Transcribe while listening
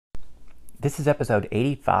This is episode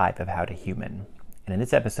 85 of How to Human, and in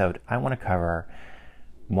this episode, I want to cover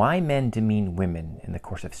why men demean women in the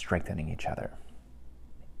course of strengthening each other.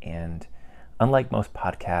 And unlike most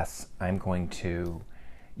podcasts, I'm going to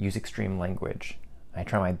use extreme language. I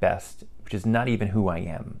try my best, which is not even who I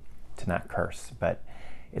am, to not curse, but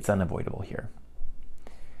it's unavoidable here.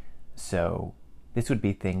 So this would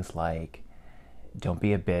be things like, don't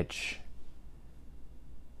be a bitch,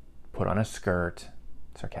 put on a skirt,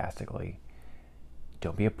 sarcastically,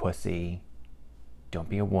 don't be a pussy, don't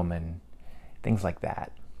be a woman, things like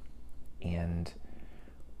that. And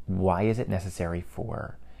why is it necessary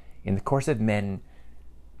for, in the course of men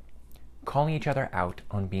calling each other out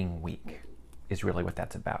on being weak, is really what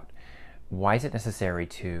that's about. Why is it necessary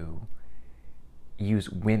to use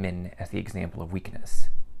women as the example of weakness?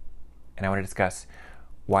 And I want to discuss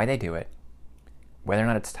why they do it, whether or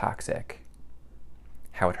not it's toxic,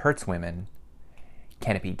 how it hurts women,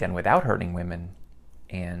 can it be done without hurting women,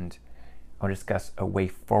 and I want to discuss a way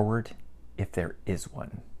forward if there is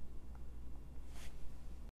one.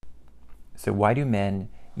 So why do men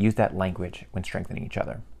use that language when strengthening each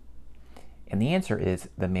other? And the answer is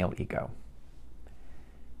the male ego.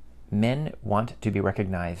 Men want to be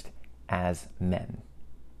recognized as men.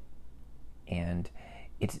 And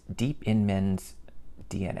it's deep in men's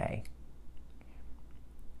DNA.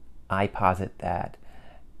 I posit that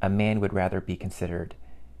a man would rather be considered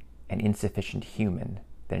an insufficient human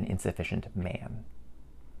than an insufficient man.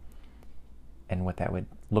 And what that would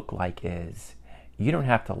look like is, you don't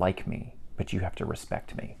have to like me, but you have to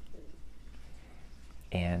respect me.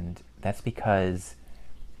 And that's because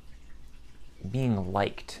being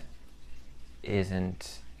liked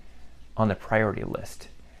isn't on the priority list.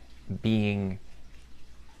 Being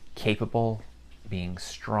capable, being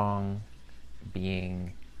strong,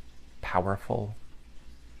 being powerful,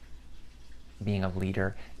 being a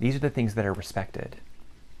leader, these are the things that are respected.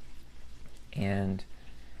 And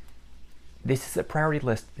this is a priority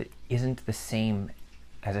list that isn't the same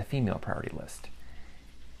as a female priority list.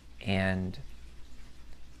 And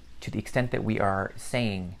to the extent that we are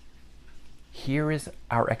saying, here is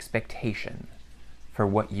our expectation for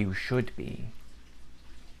what you should be,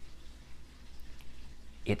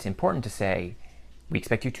 it's important to say, we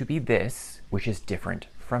expect you to be this, which is different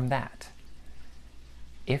from that.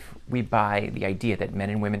 If we buy the idea that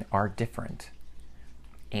men and women are different,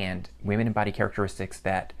 and women embody characteristics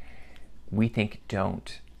that we think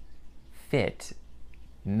don't fit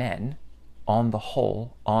men on the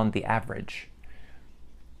whole, on the average,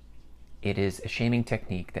 it is a shaming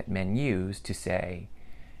technique that men use to say,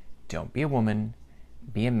 don't be a woman,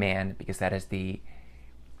 be a man, because that is the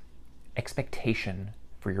expectation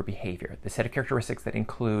for your behavior. The set of characteristics that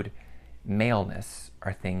include maleness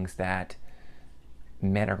are things that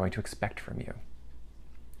men are going to expect from you.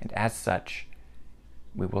 And as such,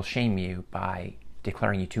 we will shame you by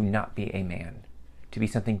declaring you to not be a man, to be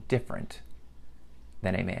something different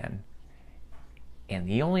than a man. And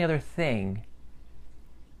the only other thing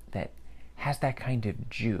that has that kind of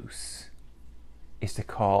juice is to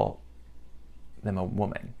call them a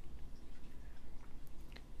woman.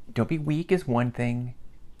 Don't be weak is one thing.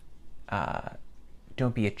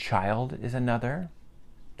 Don't be a child is another.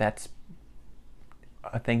 That's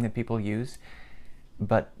a thing that people use.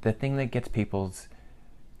 But the thing that gets people's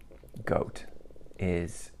goat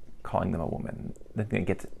is calling them a woman. The thing that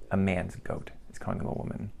gets a man's goat is calling them a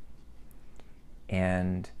woman.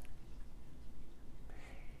 And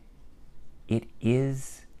it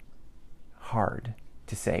is hard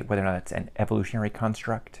to say whether or not it's an evolutionary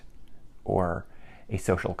construct or a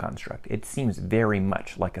social construct. It seems very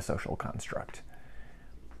much like a social construct.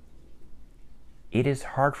 It is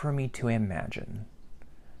hard for me to imagine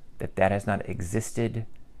that that has not existed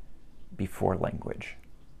before language.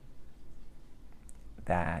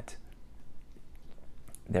 That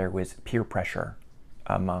there was peer pressure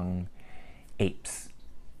among apes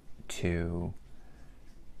to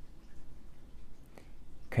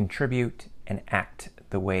contribute and act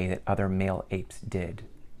the way that other male apes did.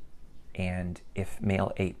 And if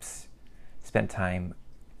male apes spent time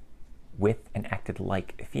with and acted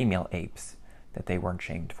like female apes, that they weren't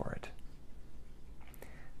shamed for it.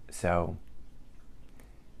 So,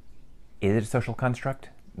 is it a social construct?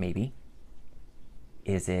 Maybe.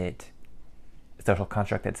 Is it a social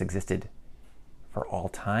construct that's existed for all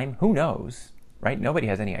time? Who knows, right? Nobody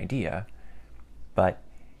has any idea, but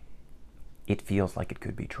it feels like it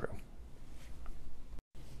could be true.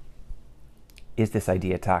 Is this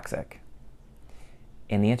idea toxic?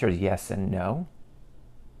 And the answer is yes and no.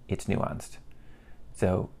 It's nuanced.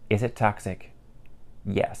 So, is it toxic?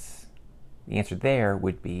 Yes. The answer there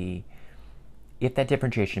would be, if that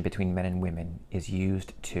differentiation between men and women is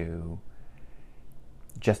used to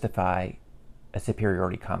justify a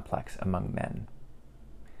superiority complex among men,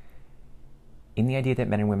 in the idea that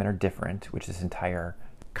men and women are different, which this entire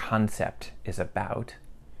concept is about,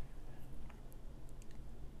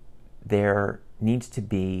 there needs to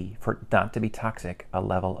be, for it not to be toxic, a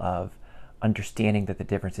level of understanding that the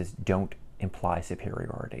differences don't imply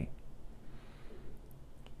superiority.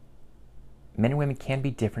 Men and women can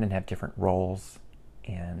be different and have different roles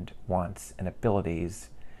and wants and abilities,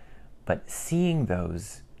 but seeing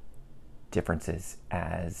those differences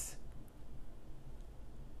as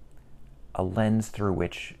a lens through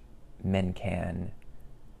which men can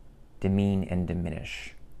demean and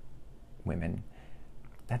diminish women,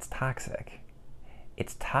 that's toxic.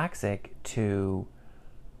 It's toxic to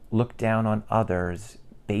look down on others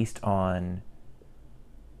based on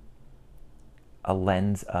a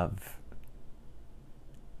lens of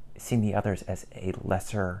seeing the others as a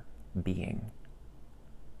lesser being.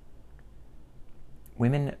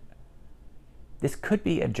 Women, this could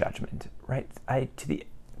be a judgment, right?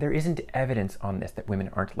 There isn't evidence on this that women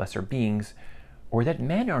aren't lesser beings or that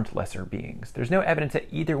men aren't lesser beings. There's no evidence that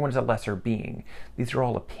either one is a lesser being. These are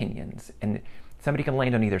all opinions, and somebody can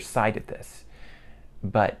land on either side of this.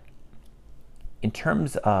 But in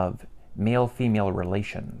terms of male-female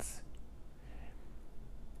relations,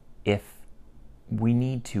 if we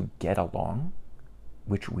need to get along,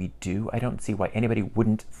 which we do, I don't see why anybody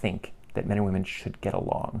wouldn't think that men and women should get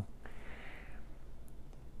along.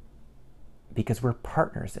 Because we're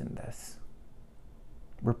partners in this.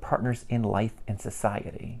 We're partners in life and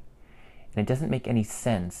society. And it doesn't make any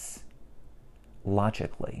sense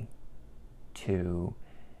logically to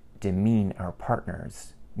demean our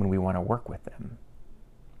partners when we want to work with them.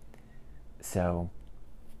 So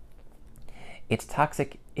it's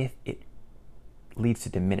toxic if it leads to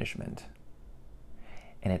diminishment.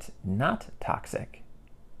 And it's not toxic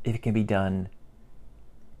if it can be done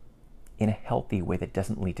in a healthy way that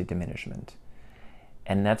doesn't lead to diminishment.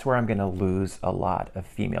 And that's where I'm going to lose a lot of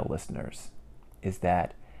female listeners, is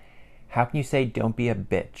that how can you say don't be a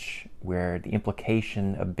bitch where the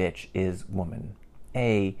implication of bitch is woman?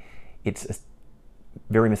 A, it's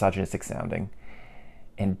very misogynistic sounding,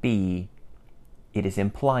 and B, it is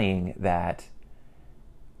implying that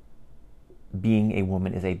being a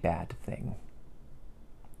woman is a bad thing.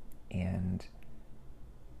 And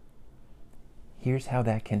here's how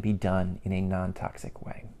that can be done in a non-toxic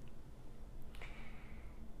way.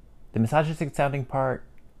 The misogynistic sounding part,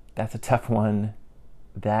 that's a tough one.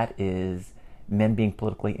 That is men being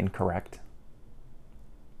politically incorrect.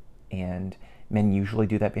 And men usually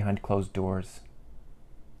do that behind closed doors.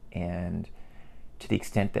 And to the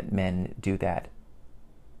extent that men do that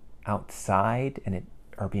outside and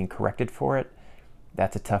are being corrected for it,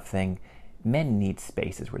 that's a tough thing. Men need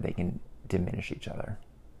spaces where they can diminish each other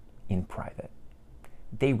in private.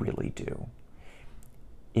 They really do.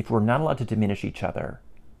 If we're not allowed to diminish each other,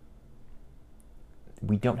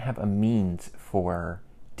 we don't have a means for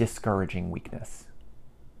discouraging weakness.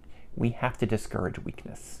 We have to discourage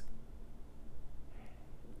weakness.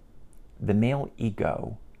 The male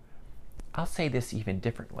ego, I'll say this even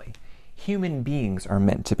differently. Human beings are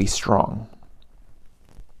meant to be strong.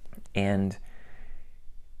 And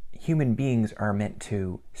human beings are meant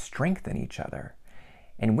to strengthen each other.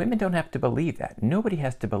 And women don't have to believe that. Nobody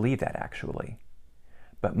has to believe that, actually.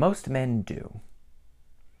 But most men do.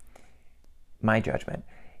 My judgment,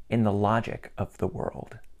 in the logic of the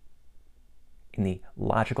world, in the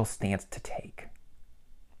logical stance to take,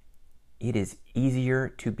 it is easier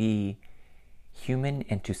to be human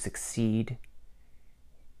and to succeed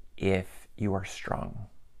if you are strong.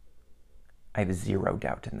 I have zero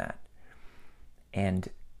doubt in that. And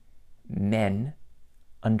men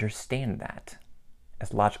understand that.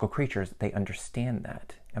 As logical creatures, they understand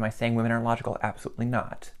that. Am I saying women are logical? Absolutely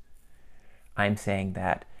not. I'm saying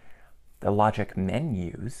that the logic men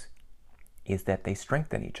use is that they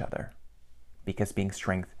strengthen each other, because being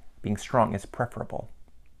strong is preferable.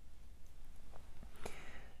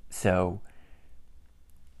 So,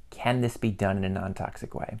 can this be done in a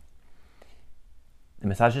non-toxic way? The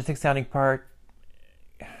misogynistic sounding part,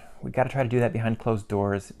 we got to try to do that behind closed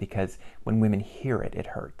doors, because when women hear it, it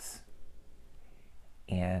hurts.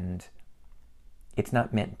 And it's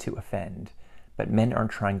not meant to offend, but men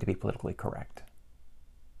aren't trying to be politically correct.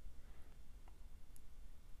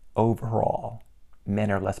 Overall,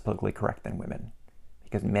 men are less politically correct than women,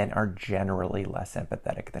 because men are generally less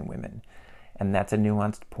empathetic than women. And that's a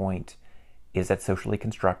nuanced point. Is that socially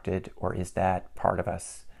constructed, or is that part of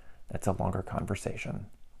us? That's a longer conversation.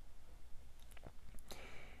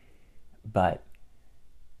 But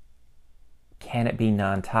can it be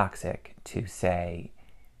non-toxic to say,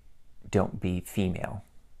 don't be female?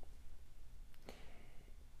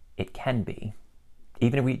 It can be.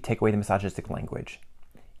 Even if we take away the misogynistic language,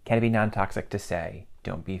 can it be non-toxic to say,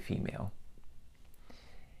 don't be female?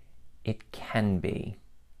 It can be,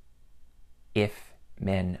 if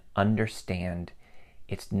men understand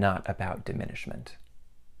it's not about diminishment.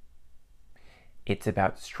 It's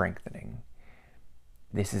about strengthening.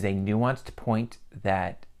 This is a nuanced point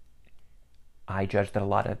that I judge that a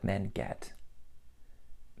lot of men get.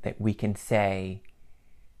 That we can say,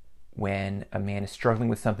 when a man is struggling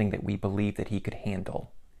with something that we believe that he could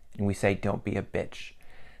handle, and we say, don't be a bitch,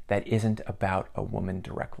 that isn't about a woman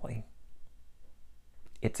directly.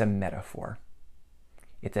 It's a metaphor.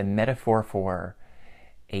 It's a metaphor for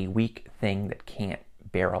a weak thing that can't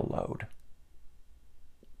bear a load.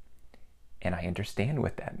 And I understand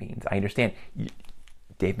what that means. I understand.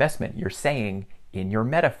 Dave Messman, you're saying in your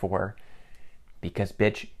metaphor, because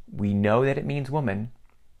bitch, we know that it means woman,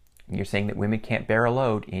 and you're saying that women can't bear a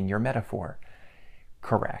load in your metaphor.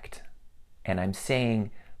 Correct. And I'm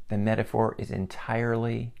saying the metaphor is it's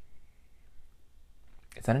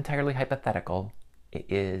not entirely hypothetical. It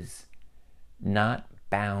is not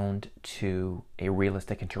bound to a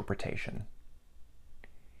realistic interpretation.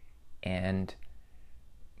 And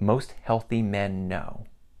most healthy men know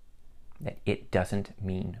that it doesn't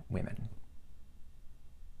mean women.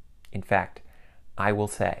 In fact, I will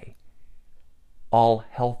say, all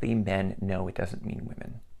healthy men know it doesn't mean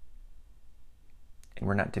women. And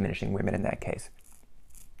we're not diminishing women in that case.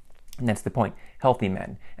 And that's the point. Healthy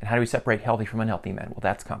men. And how do we separate healthy from unhealthy men? Well,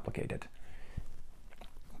 that's complicated.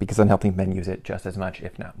 Because unhealthy men use it just as much,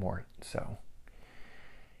 if not more so.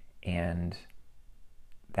 And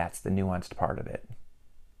that's the nuanced part of it,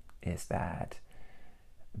 is that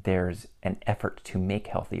there's an effort to make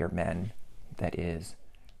healthier men that is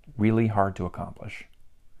really hard to accomplish,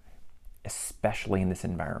 especially in this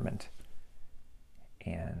environment.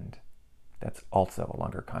 And that's also a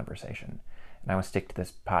longer conversation. And I want to stick to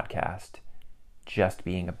this podcast just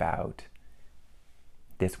being about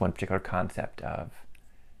this one particular concept of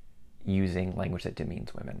using language that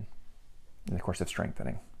demeans women in the course of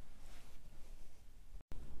strengthening.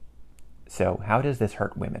 So how does this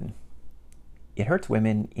hurt women? It hurts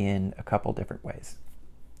women in a couple different ways.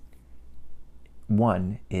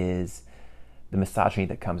 One is the misogyny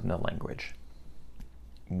that comes in the language.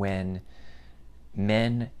 When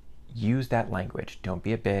men use that language, don't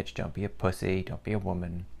be a bitch, don't be a pussy, don't be a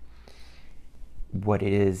woman, what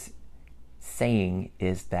it is saying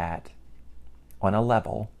is that on a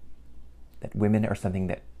level, that women are something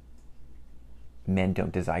that men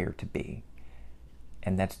don't desire to be.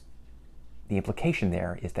 And that's the implication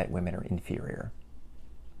there, is that women are inferior.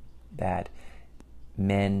 That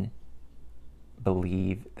men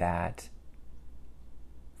believe that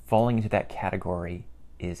falling into that category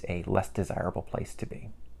is a less desirable place to be.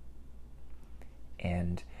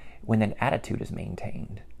 And when that attitude is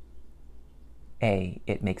maintained,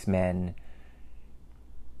 it makes men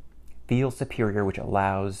feel superior, which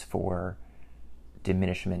allows for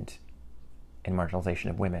diminishment and marginalization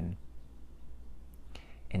of women.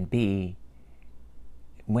 And B,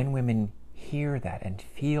 when women hear that and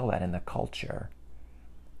feel that in the culture,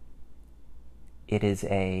 it is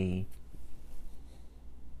a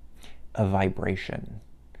vibration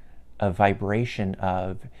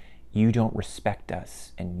of, you don't respect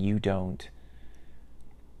us and you don't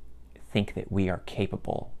think that we are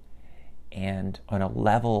capable. And on a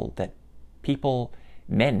level that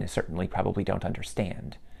men certainly probably don't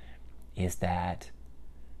understand, is that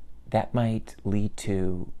might lead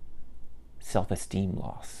to self-esteem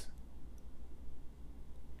loss.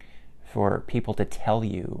 For people to tell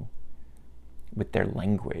you with their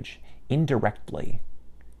language, indirectly,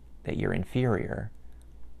 that you're inferior,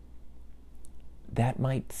 that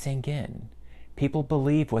might sink in. People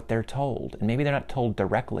believe what they're told, and maybe they're not told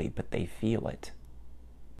directly, but they feel it.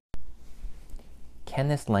 Can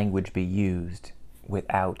this language be used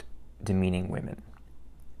without demeaning women?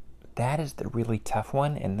 That is the really tough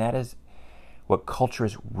one, and that is what culture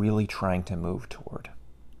is really trying to move toward.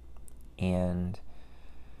 And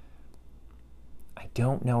I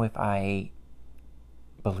don't know if I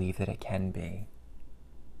believe that it can be.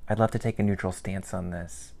 I'd love to take a neutral stance on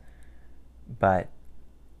this, but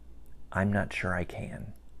I'm not sure I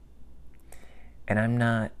can. And I'm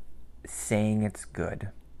not saying it's good.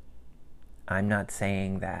 I'm not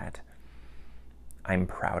saying that I'm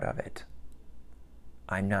proud of it.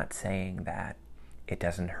 I'm not saying that it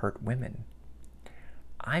doesn't hurt women.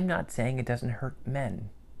 I'm not saying it doesn't hurt men.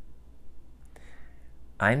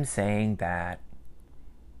 I'm saying that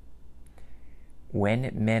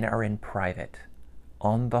when men are in private,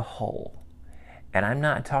 on the whole, and I'm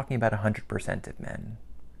not talking about 100% of men,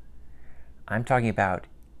 I'm talking about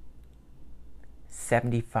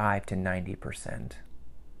 75 to 90%.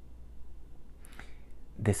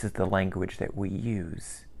 This is the language that we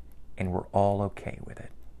use, and we're all okay with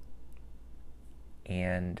it.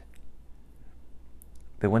 And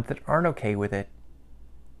the ones that aren't okay with it,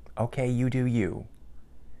 okay, you do you.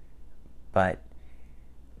 But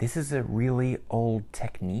this is a really old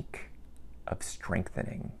technique of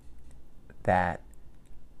strengthening that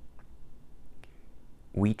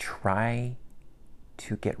we try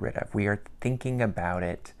to get rid of. We are thinking about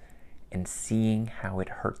it and seeing how it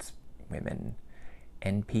hurts women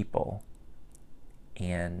and people.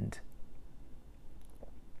 And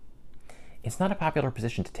it's not a popular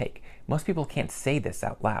position to take. Most people can't say this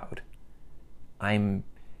out loud. I'm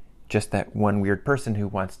just that one weird person who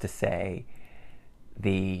wants to say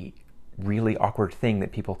the really awkward thing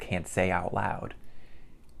that people can't say out loud,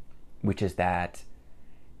 which is that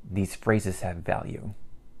these phrases have value.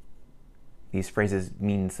 These phrases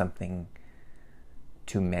mean something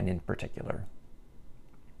to men in particular.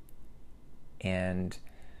 And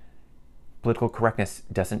political correctness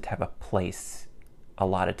doesn't have a place a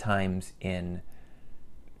lot of times in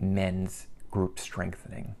men's group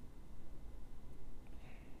strengthening.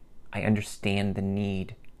 I understand the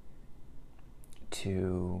need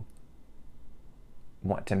to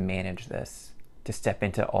want to manage this, to step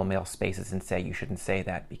into all male spaces and say you shouldn't say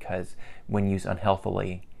that because when used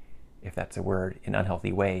unhealthily, if that's a word, in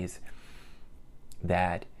unhealthy ways,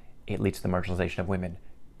 that it leads to the marginalization of women.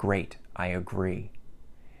 Great, I agree.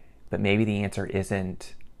 But maybe the answer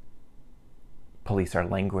isn't police our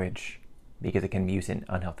language because it can be used in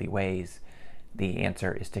unhealthy ways. The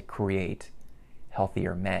answer is to create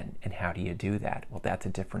healthier men. And how do you do that? Well, that's a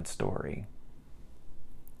different story.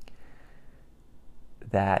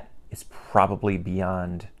 That is probably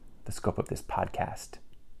beyond the scope of this podcast.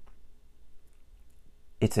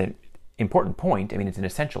 It's an important point. I mean, it's an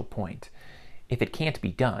essential point. If it can't be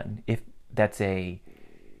done, if that's a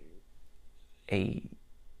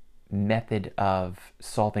method of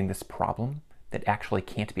solving this problem that actually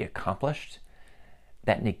can't be accomplished,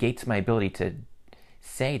 that negates my ability to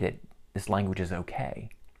say that this language is okay,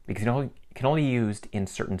 because it can only be used in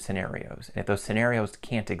certain scenarios. And if those scenarios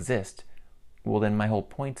can't exist, well, then my whole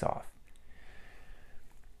point's off.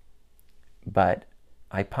 But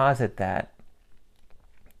I posit that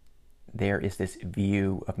there is this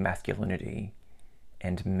view of masculinity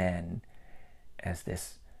and men as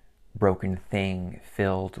this broken thing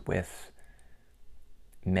filled with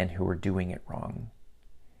men who are doing it wrong.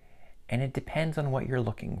 And it depends on what you're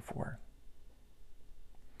looking for.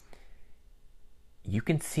 You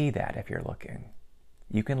can see that if you're looking.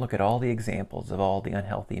 You can look at all the examples of all the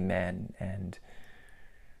unhealthy men and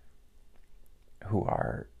who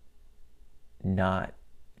are not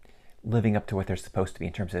living up to what they're supposed to be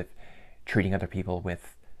in terms of treating other people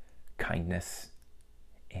with kindness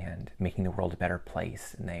and making the world a better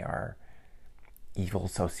place, and they are evil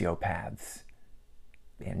sociopaths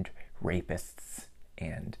and rapists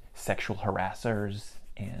and sexual harassers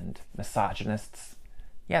and misogynists.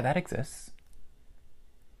 Yeah, that exists.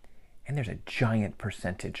 And there's a giant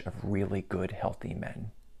percentage of really good, healthy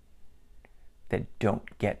men that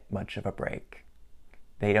don't get much of a break.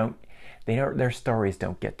 Their stories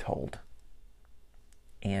don't get told.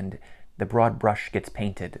 And the broad brush gets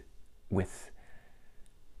painted with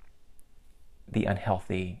the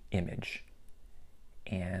unhealthy image.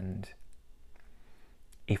 And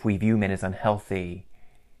if we view men as unhealthy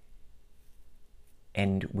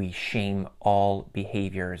and we shame all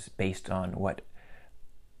behaviors based on what,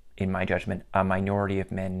 in my judgment, a minority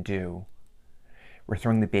of men do, we're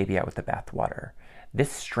throwing the baby out with the bathwater.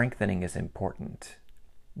 This strengthening is important.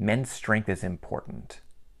 Men's strength is important.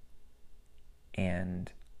 And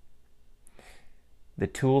the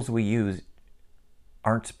tools we use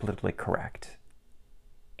aren't politically correct.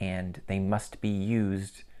 And they must be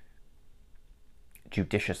used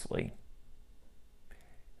judiciously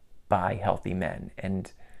by healthy men.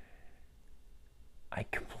 And I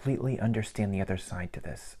completely understand the other side to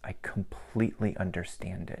this. I completely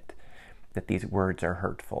understand it, that these words are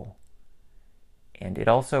hurtful. And it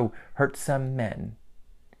also hurts some men.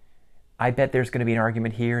 I bet there's going to be an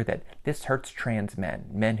argument here that this hurts trans men,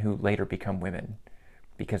 men who later become women,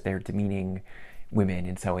 because they're demeaning women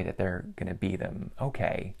in some way that they're going to be them.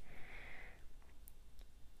 Okay.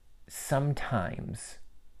 Sometimes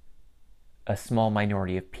a small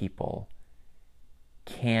minority of people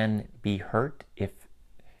can be hurt if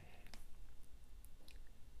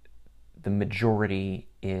the majority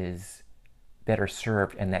is better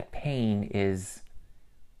served, and that pain is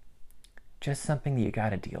just something that you got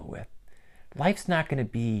to deal with. Life's not going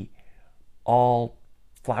to be all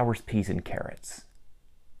flowers, peas, and carrots.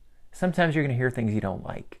 Sometimes you're going to hear things you don't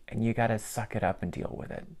like, and you got to suck it up and deal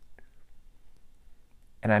with it.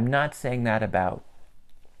 And I'm not saying that about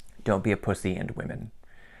don't be a pussy and women.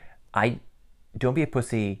 Don't be a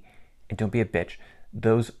pussy and don't be a bitch.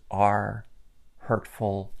 Those are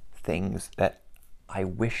hurtful things that I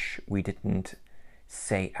wish we didn't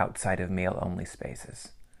say outside of male-only spaces.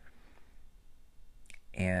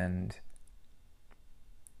 And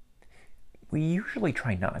we usually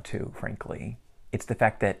try not to, frankly. It's the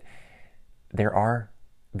fact that there are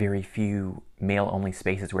very few male-only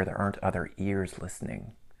spaces where there aren't other ears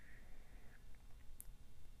listening.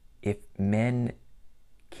 If men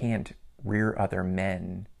can't rear other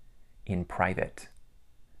men in private,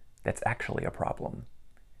 that's actually a problem.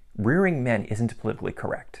 Rearing men isn't politically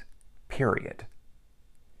correct, period.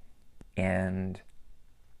 And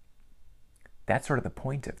that's sort of the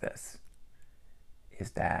point of this,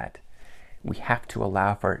 is that we have to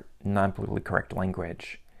allow for non-politically correct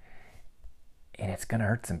language, and it's going to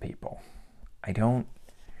hurt some people. I don't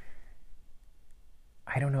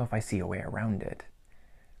know if I see a way around it.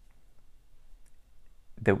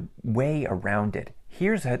 The way around it,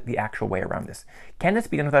 here's the actual way around this. Can this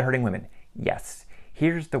be done without hurting women? Yes.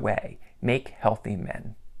 Here's the way. Make healthy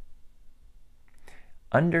men.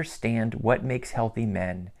 Understand what makes healthy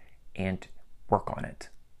men and work on it.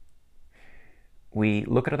 We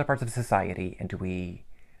look at other parts of society and we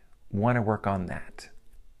want to work on that.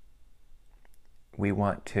 We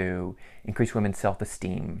want to increase women's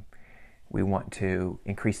self-esteem. We want to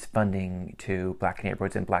increase funding to black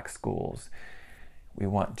neighborhoods and black schools. We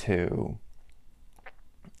want to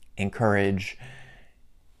encourage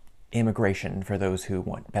immigration for those who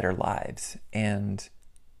want better lives. And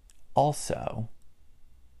also,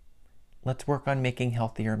 let's work on making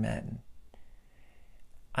healthier men.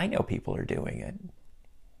 I know people are doing it.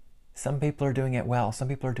 Some people are doing it well. Some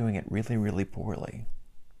people are doing it really, really poorly.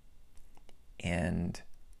 And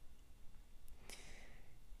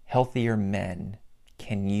healthier men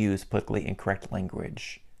can use politically incorrect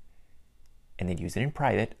language, and they'd use it in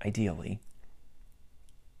private, ideally.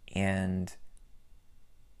 And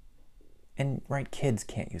right, kids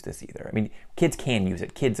can't use this either. I mean, kids can use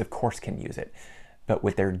it. Kids, of course, can use it. But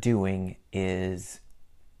what they're doing is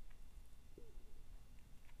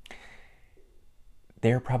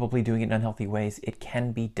they're probably doing it in unhealthy ways. It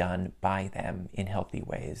can be done by them in healthy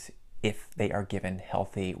ways if they are given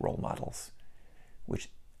healthy role models, which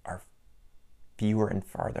are fewer and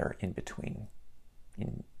farther in between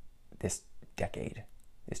in this decade,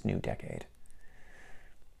 this new decade.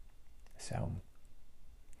 So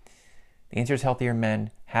the answer is healthier men.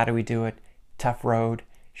 How do we do it? Tough road.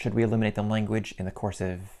 Should we eliminate the language in the course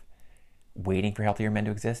of waiting for healthier men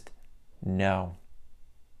to exist? No.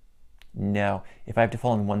 No. If I have to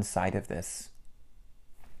fall on one side of this,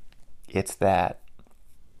 it's that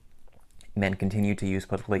men continue to use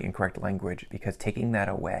politically incorrect language, because taking that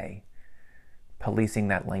away, policing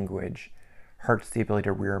that language, hurts the ability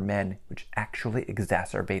to rear men, which actually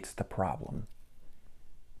exacerbates the problem.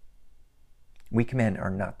 Weak men are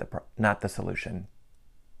not the solution.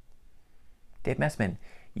 Dave Messman,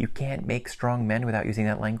 you can't make strong men without using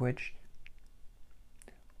that language?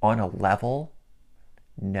 On a level?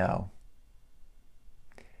 No.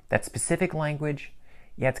 That specific language,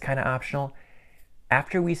 yeah, it's kind of optional.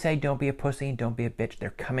 After we say don't be a pussy and don't be a bitch,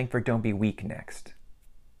 they're coming for don't be weak next.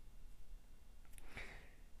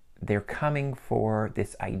 They're coming for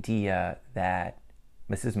this idea that,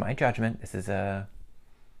 this is my judgment, this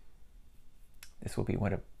will be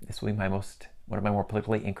one of my more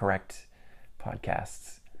politically incorrect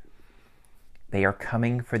podcasts. They are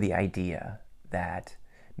coming for the idea that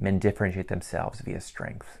men differentiate themselves via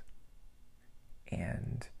strength.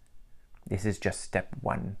 And this is just step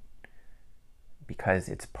one, because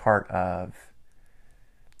it's part of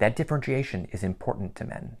that differentiation is important to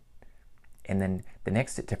men. And then the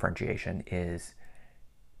next differentiation is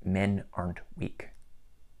men aren't weak.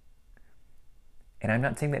 And I'm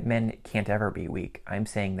not saying that men can't ever be weak. I'm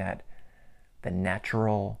saying that the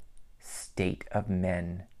natural state of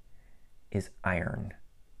men is iron.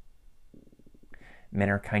 Men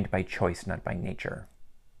are kind by choice, not by nature.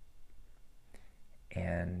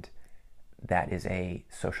 And that is a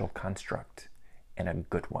social construct, and a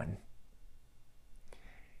good one.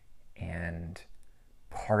 And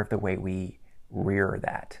part of the way we rear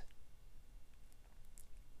that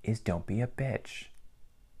is don't be a bitch.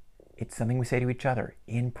 It's something we say to each other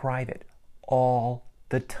in private all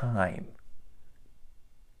the time.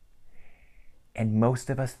 And most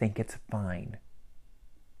of us think it's fine.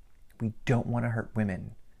 We don't want to hurt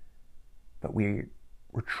women. but we're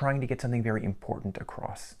trying to get something very important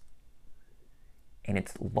across. And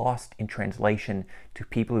it's lost in translation to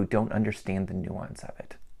people who don't understand the nuance of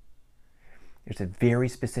it. There's a very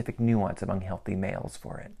specific nuance among healthy males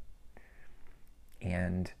for it.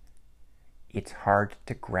 And it's hard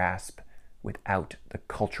to grasp without the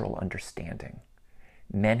cultural understanding.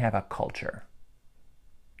 Men have a culture,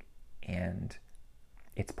 and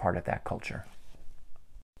it's part of that culture.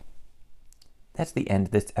 That's the end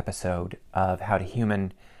of this episode of How to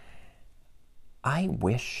Human. I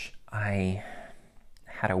wish I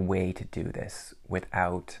had a way to do this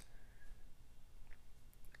without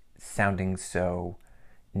sounding so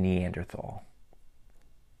Neanderthal.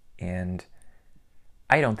 And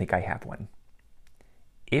I don't think I have one.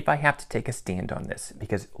 If I have to take a stand on this,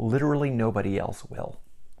 because literally nobody else will,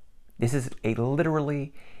 this is a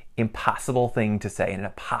literally impossible thing to say and an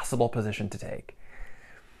impossible position to take.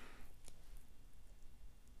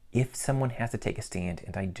 If someone has to take a stand,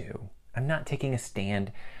 and I do, I'm not taking a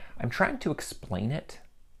stand. I'm trying to explain it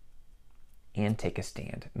and take a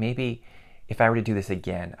stand. Maybe if I were to do this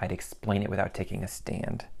again, I'd explain it without taking a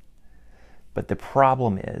stand. But the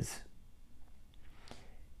problem is,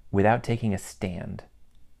 without taking a stand,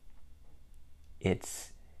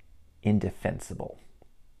 it's indefensible.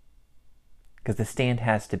 Because the stand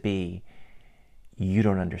has to be, you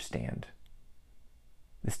don't understand.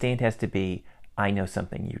 The stand has to be, I know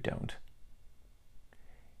something you don't.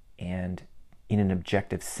 And in an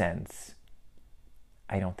objective sense,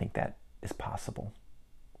 I don't think that is possible.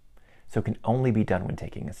 So it can only be done when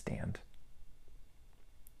taking a stand.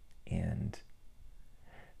 And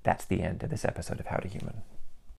that's the end of this episode of How to Human.